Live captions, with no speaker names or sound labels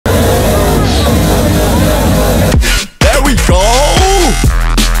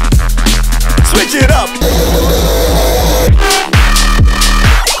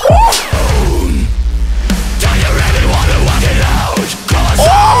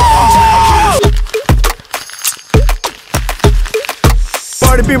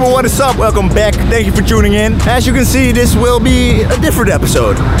party people, what is up? Welcome back. Thank you for tuning in. As you can see, this will be a different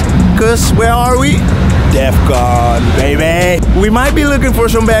episode. Cause where are we? DEFQON, baby. We might be looking for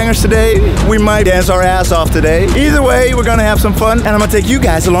some bangers today. We might dance our ass off today. Either way, we're gonna have some fun, and I'm gonna take you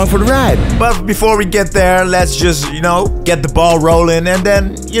guys along for the ride. But before we get there, let's just, get the ball rolling, and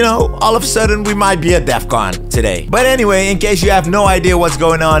then, all of a sudden we might be at DEFQON today. But anyway, in case you have no idea what's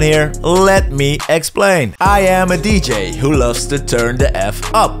going on here, let me explain. I am a DJ who loves to turn the F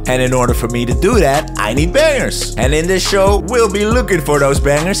up. And in order for me to do that, I need bangers. And in this show, we'll be looking for those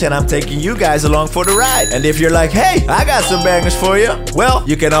bangers, and I'm taking you guys along for the ride. And if you're like, hey, I got some bangers for you, well,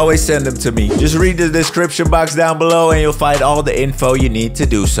 you can always send them to me. Just read the description box down below and you'll find all the info you need to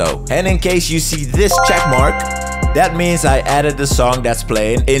do so. And in case you see this check mark, that means I added the song that's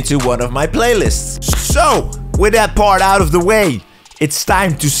playing into one of my playlists. So, with that part out of the way, it's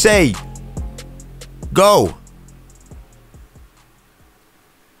time to say, go.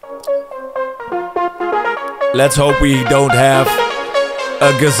 Let's hope we don't have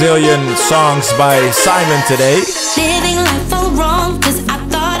a gazillion songs by Simon today. Living life all wrong, cause I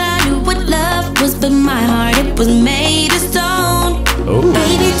thought I knew what love was, but my heart, it was made of stone. Ooh.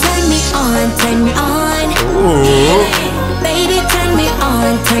 Baby, turn me on, turn me on. Ooh. Baby, turn me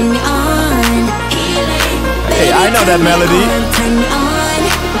on, turn me on. Hey, I know that melody. Turn me on.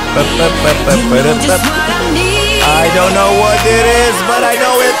 I don't know what it is, but I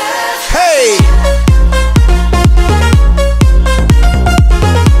know it. Hey!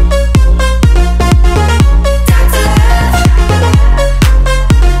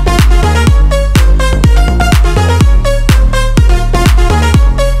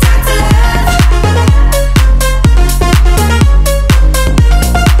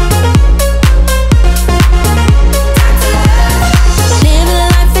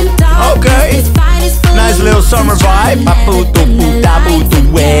 Summer vibe.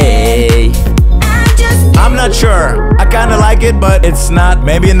 I'm not sure. I kinda like it, but it's not.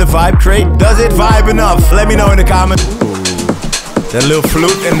 Maybe in the vibe crate. Does it vibe enough? Let me know in the comments. That little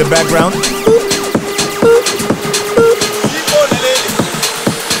flute in the background.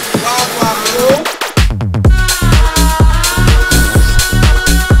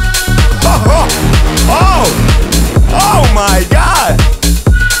 Oh my God!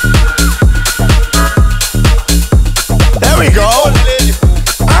 There we go.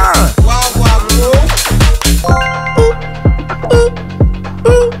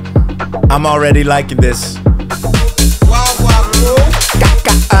 I'm already liking this.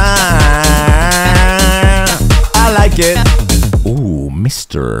 I like it. Ooh,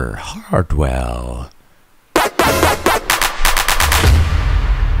 Mr. Hardwell.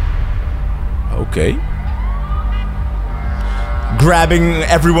 Okay. Grabbing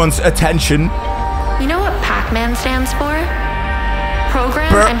everyone's attention. You know what PacMan stands for?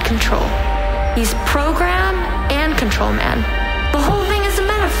 Program and control. He's program and control man. The whole thing is a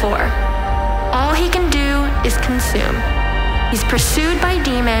metaphor. All he can do is consume. He's pursued by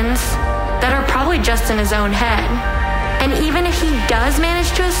demons that are probably just in his own head. And even if he does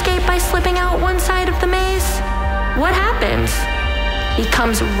manage to escape by slipping out one side of the maze, what happens? He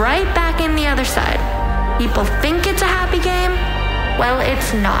comes right back in the other side. People think it's a happy game. Well,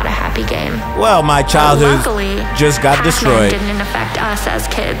 it's not a happy game. Well, my childhood just got destroyed. Didn't affect us as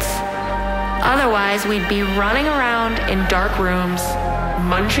kids. Otherwise, we'd be running around in dark rooms,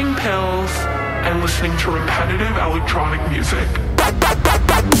 munching pills, and listening to repetitive electronic music.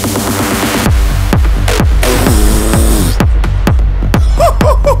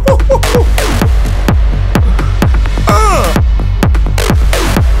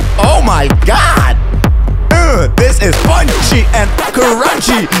 Oh my God! This is punchy and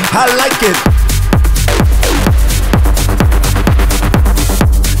crunchy. I like it.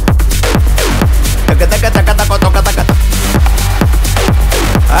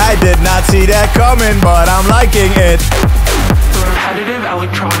 I did not see that coming, but I'm liking it. Repetitive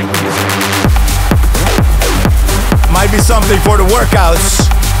electronic music. Might be something for the workouts.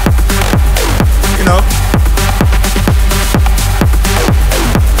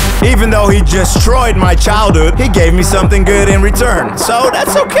 Even though he destroyed my childhood, he gave me something good in return. So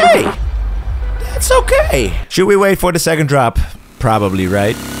that's okay. That's okay. Should we wait for the second drop? Probably,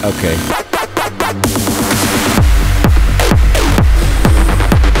 right? Okay.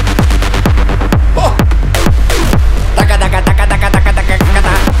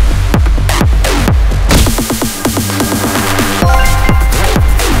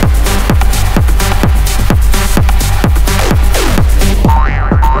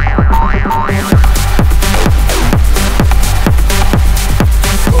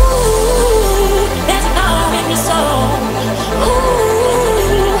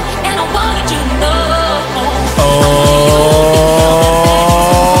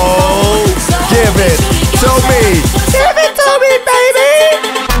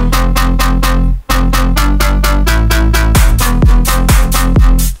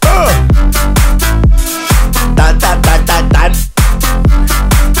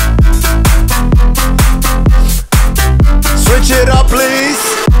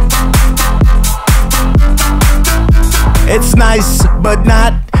 It's nice, but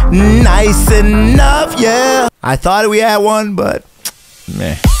not nice enough, yeah. I thought we had one, but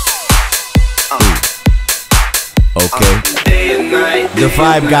meh. Okay. The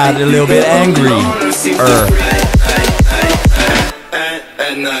vibe got a little bit angry.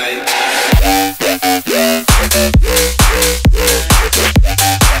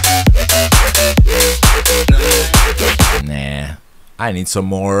 Nah, I need some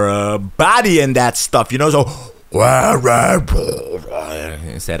more body in that stuff, you know, so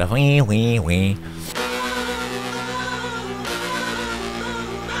instead of wee wee wee.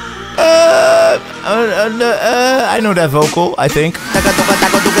 I know that vocal, I think.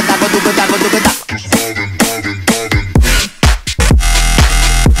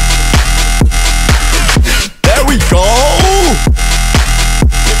 There we go!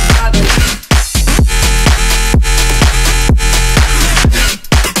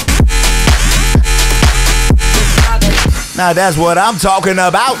 Now that's what I'm talking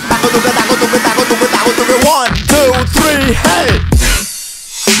about. 1, 2, 3, hey!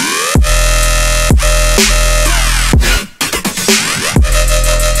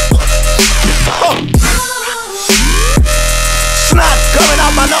 Snot coming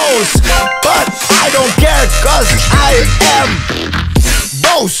out my nose, but I don't care, cause I am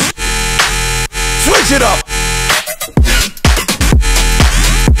boss. Switch it up.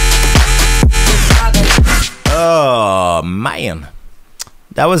 Oh man,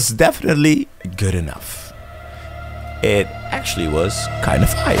 that was definitely good enough. It actually was kind of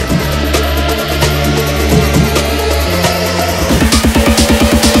fire.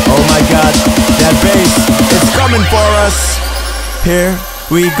 Oh my god, that bass is coming for us. Here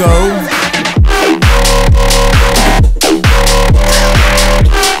we go.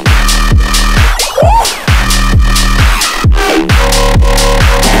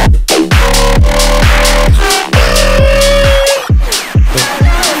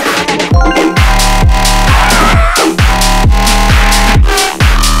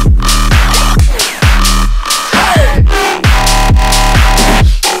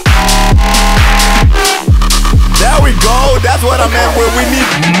 That's what I meant where we need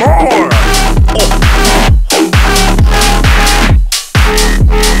more.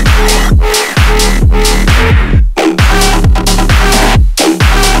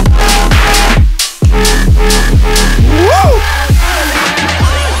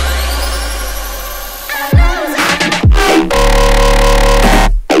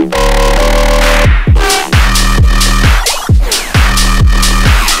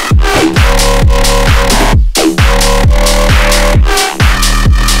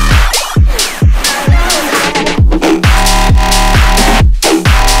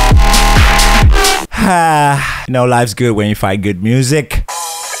 You know, life's good when you find good music.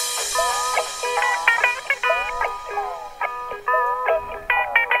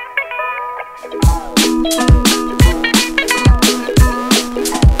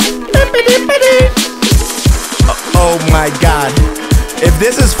 Oh my god. If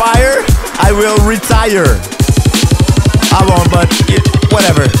this is fire, I will retire. I won't, but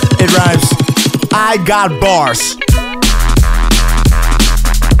whatever. It rhymes. I got bars.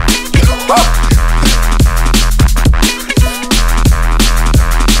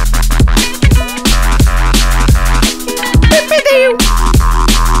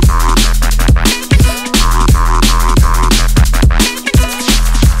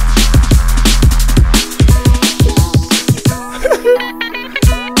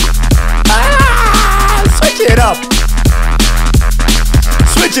 Switch it up.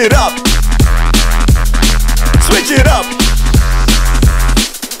 Switch it up. Switch it up.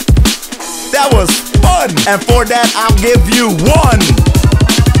 That was fun. And for that, I'll give you 1.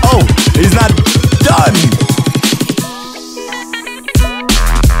 Oh, he's not done.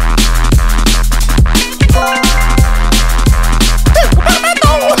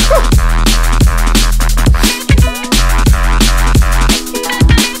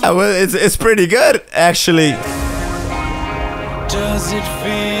 Well, it's pretty good, actually. Does it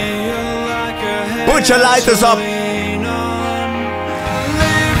feel like a put your lighters up.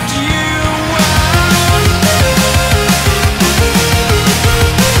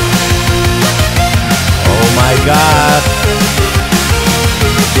 Oh my god.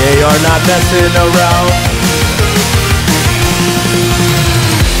 They are not messing around.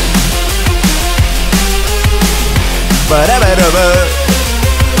 Ba-da-ba-da-ba.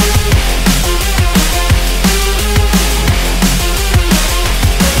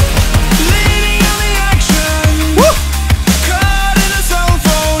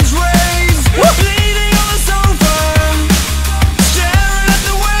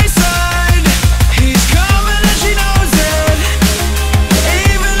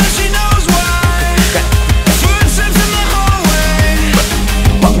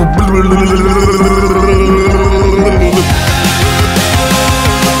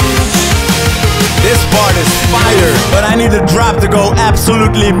 part is fire, but I need a drop to go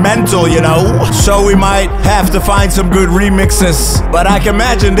absolutely mental, you know? So we might have to find some good remixes. But I can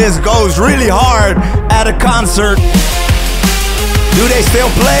imagine this goes really hard at a concert. Do they still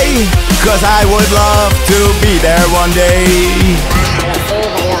play? Cause I would love to be there one day.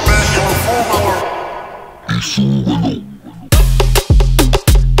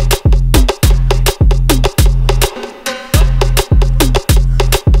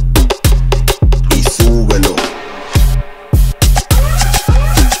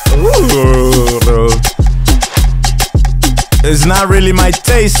 It's not really my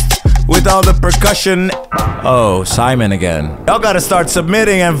taste with all the percussion. Oh, Simon again. Y'all gotta start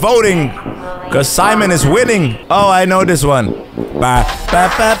submitting and voting, cause Simon is winning. Oh, I know this one. Ba, ba,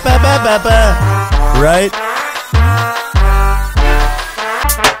 ba, ba, ba, ba, ba. Right?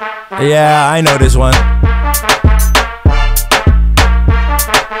 Yeah, I know this one.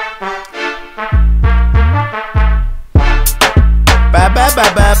 Ba, ba, ba,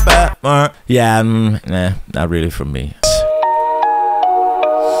 ba, ba. Yeah, nah, not really for me.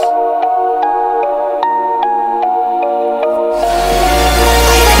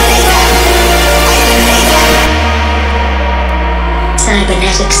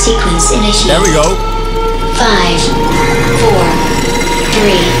 Cybernetic sequence initiated. There we go. 5, 4,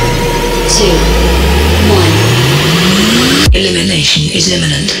 3, 2, 1. Elimination is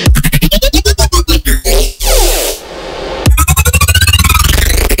imminent.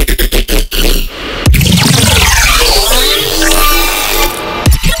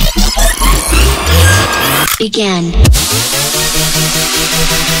 Begin.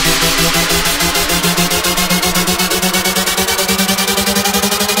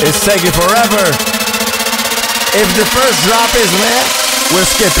 It's taking forever. If the first drop is meh, we're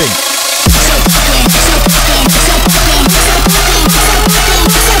skipping.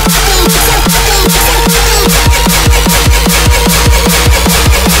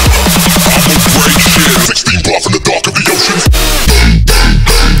 BreakSh, 16 bar from the dark of the ocean.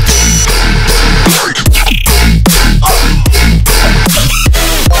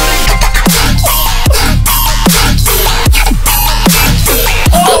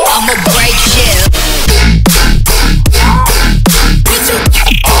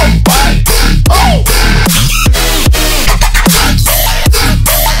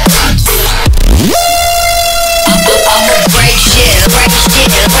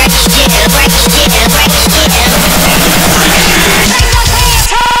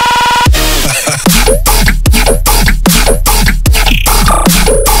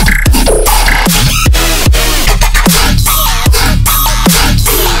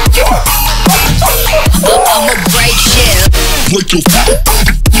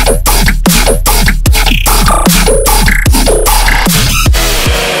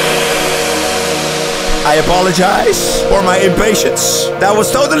 I apologize for my impatience. That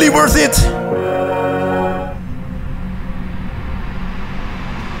was totally worth it.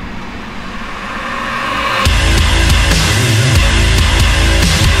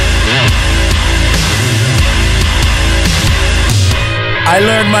 I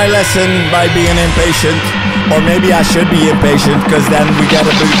learned my lesson by being impatient. Or maybe I should be impatient, because then we get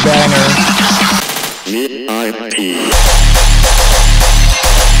a big banger.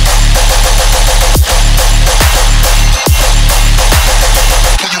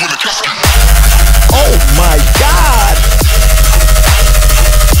 Oh my God!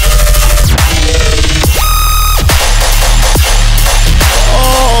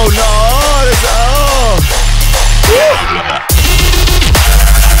 Oh no!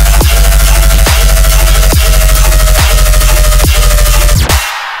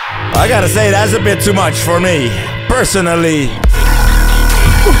 I gotta say, that's a bit too much for me, personally.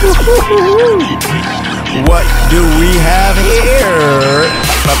 What do we have here?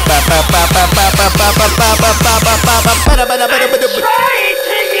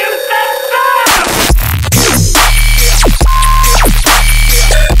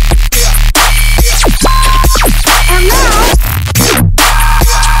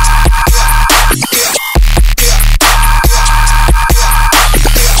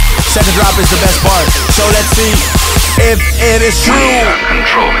 Second drop is the best part, so let's see if it is true. We are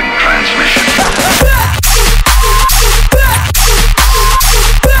controlling transmission.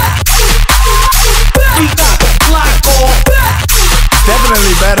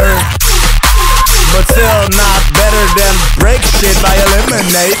 Definitely better, but still not better than BreakSh by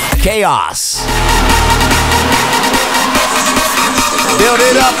Eliminate Chaos. Build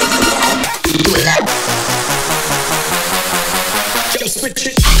it up. Just switch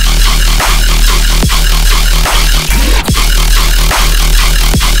it.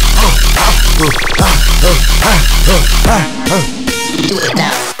 Do it now.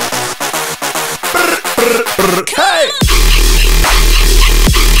 Hey!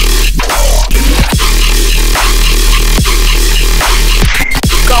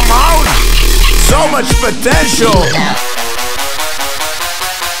 Come on! So much potential!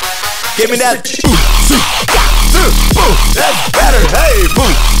 Give me that. That's better. Hey,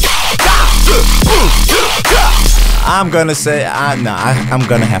 I'm gonna say, nah, I'm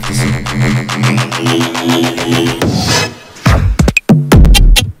gonna have to see.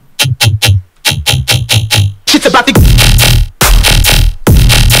 Shit's about to.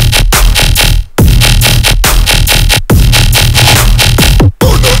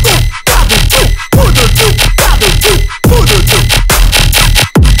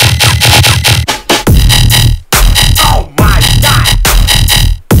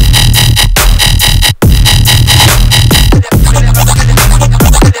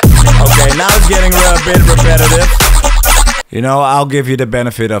 Getting a bit repetitive. You know, I'll give you the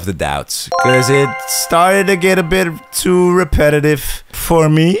benefit of the doubts, because it started to get a bit too repetitive for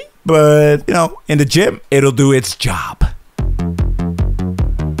me, but you know, in the gym it'll do its job.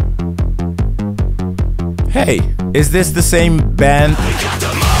 Hey, is this the same band?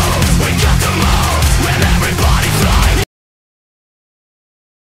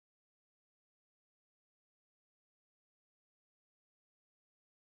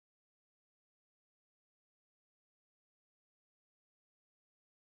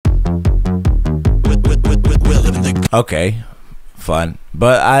 Okay, fun.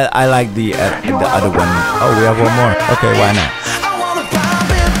 But I like the other one. Oh, we have one more. Okay, why not?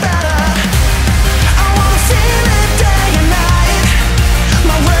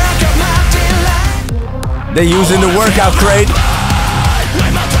 They're using the workout crate.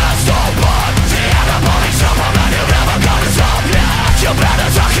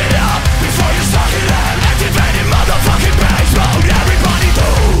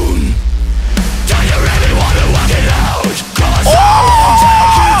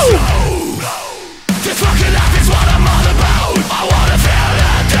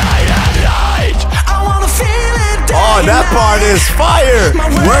 Oh, that part is fire!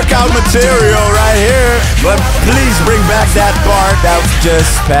 Workout material right here. But please bring back that part that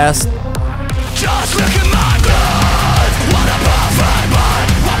just passed. Just look at my blood. What a perfect mind.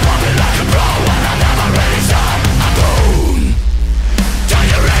 I'm pumping like a bro and I never really stop. I'm gone. Do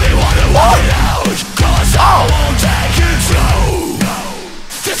you really want to walk it out? Cause I won't take it slow.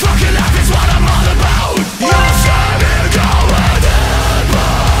 This fucking life is what I'm all about. You're saving going in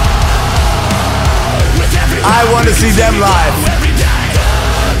blood. I want to see them live.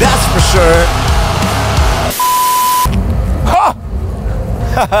 That's for sure.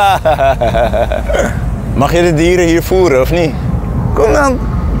 Mag je de dieren hier voeren of niet? Kom dan.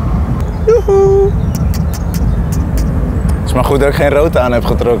 Joehoe. Het is maar goed dat ik geen rood aan heb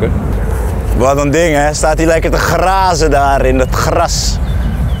getrokken. Wat een ding, hè? Staat hij lekker te grazen daar in het gras.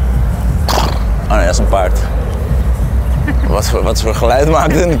 Oh nee, dat is een paard. Wat voor geluid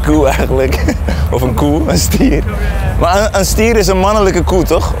maakt een koe eigenlijk? Of een koe, een stier. Maar een stier is een mannelijke koe,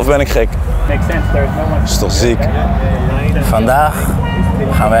 toch? Of ben ik gek? Dat is toch ziek? Vandaag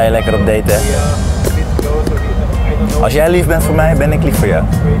gaan wij lekker op date, hè? Als jij lief bent voor mij, ben ik lief voor jou.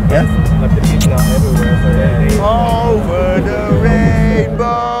 Ja? Over the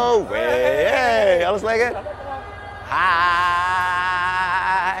rainbow. Hey, alles lekker? Hi.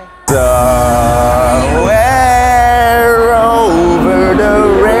 Somewhere over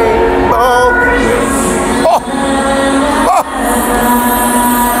the rainbow. Oh. Oh.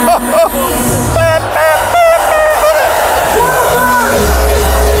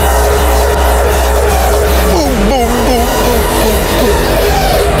 Boom, boom, boom, boom, boom.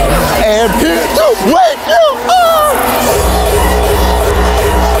 And here to wake you up.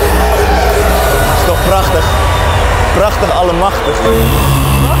 Is toch prachtig? Prachtig, allemachtig.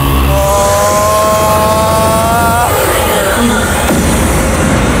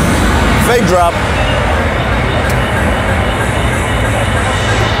 Fake drop.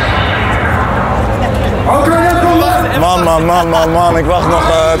 Man, ik wacht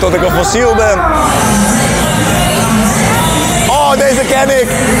nog tot ik een fossiel ben. Oh, deze ken ik.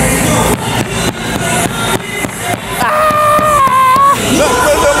 Look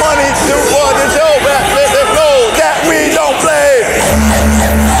for the money, do for the show, but let them know that we don't play.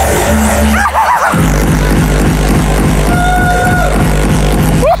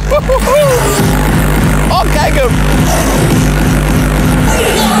 Oh, kijk hem.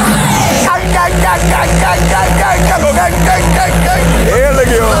 Kijk. Heerlijk,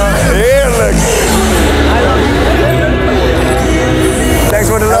 jongen. Heerlijk. Thanks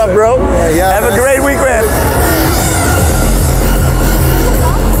for the love. up, bro? Have a great weekend.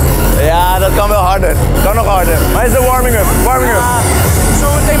 Ja, dat kan wel harder. Kan nog harder. Maar is de warming up. Warming up. Zo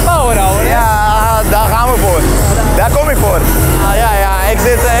meteen power houden. Ja, daar gaan we voor. Daar kom ik voor. Ja, ik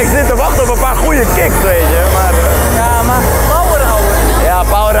zit te wachten op een paar goede kicks, weet je. Maar, Ja, maar power houden. ja,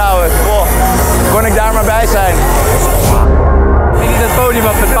 power houden. Boah, kon ik daar maar bij zijn. Ik niet het podium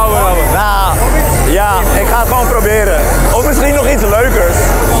op met power houden. Nou, ja, ik ga het gewoon proberen. Of misschien nog iets leukers.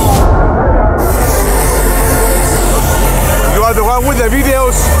 You are the one with the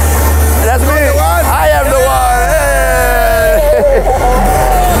videos. That's me. I am the one. Hey.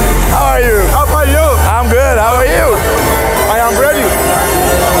 How are you? How are you? I'm good. How are you? I am ready.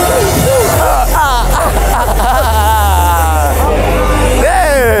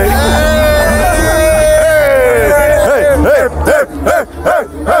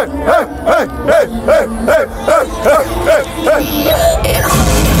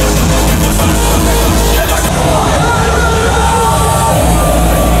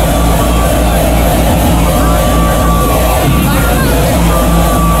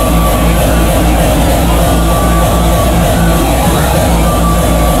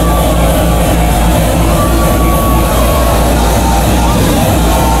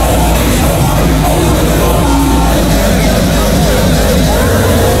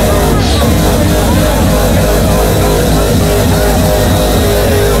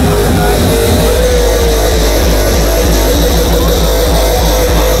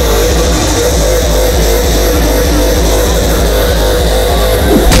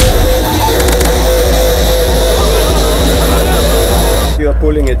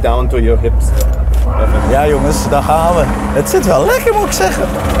 Pulling it down to your hips. Ja jongens, daar gaan we. Het zit wel lekker, moet ik zeggen.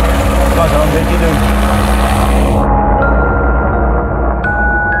 Ik ga zo een beetje doen.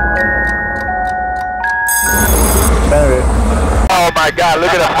 Ben er weer. Oh my god, look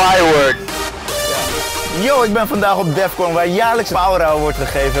at the fireworks. Yo, ik ben vandaag op DEFQON, waar jaarlijks power hour wordt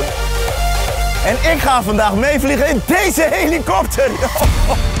gegeven. En ik ga vandaag meevliegen in deze helikopter.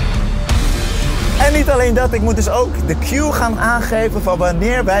 En niet alleen dat, ik moet dus ook de cue gaan aangeven van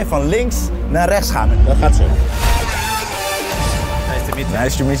wanneer wij van links naar rechts gaan. Dat gaat zo. Nice to meet you.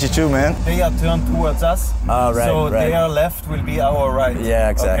 Nice to meet you too, man. They are turned towards us. Ah, right, so right. their left will be our right. Yeah,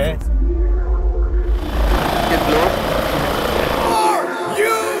 exactly. Okay? Get close. Are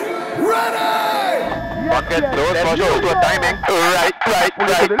you ready? Get close. Let's go to a timing. Right.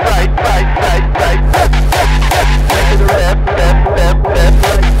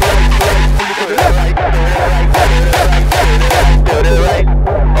 Right.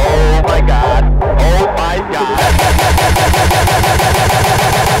 Oh my god. Oh my god.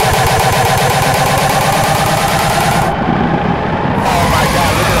 Oh my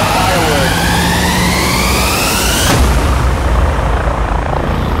god, look at the fireworks.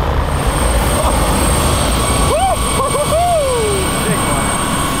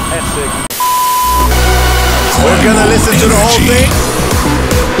 Echt sick. We're gonna listen to the whole thing.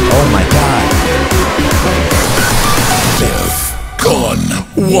 Oh my god.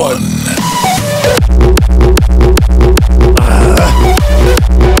 DEFQON.1.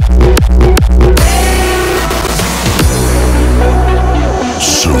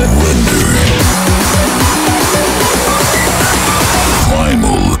 Surrender.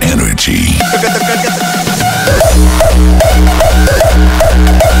 Primal energy.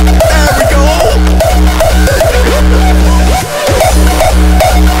 There we go.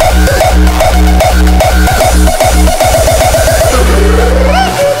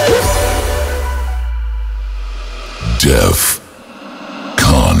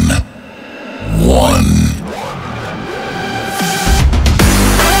 DEFQON.1.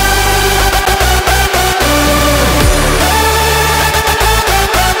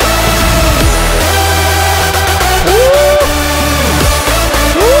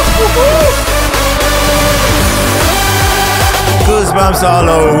 Goosebumps all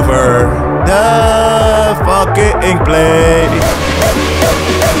over the fucking place.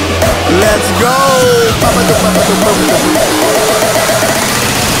 Let's go!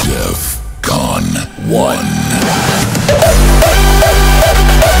 DEFQON.1.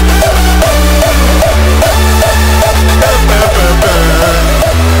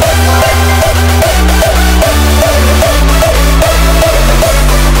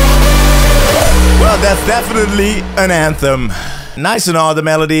 Well, that's definitely an anthem. Nice and all the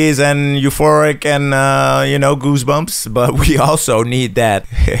melodies and euphoric and you know, goosebumps, but we also need that.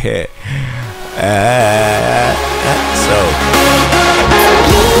 So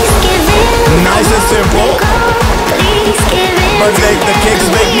nice and simple, but like the kicks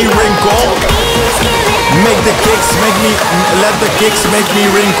make me wrinkle. Make the kicks make me, let the kicks make me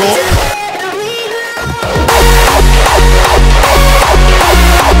wrinkle.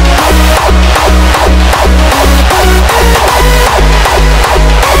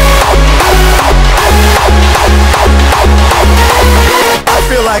 I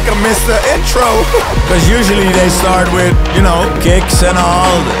feel like I missed the intro. Because usually they start with, you know, kicks and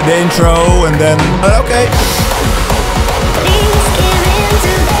all, the intro, and then, but okay.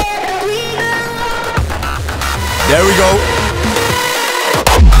 There we go.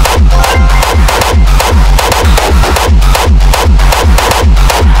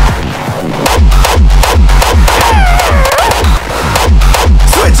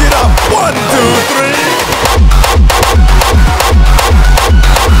 Switch it up. 1, 2, 3.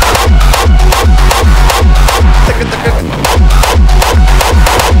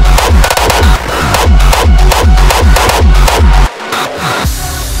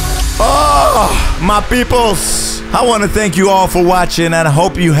 Oh, my peoples, I want to thank you all for watching, and I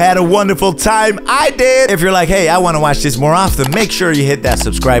hope you had a wonderful time. I did. If you're like, hey, I want to watch this more often, make sure you hit that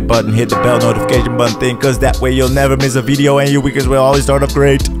subscribe button, hit the bell notification button thing, because that way you'll never miss a video and your weekends will always start off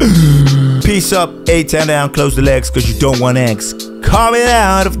great. Peace up, 8-10 down, close the legs, because you don't want eggs coming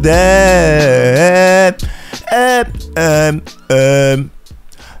out of that.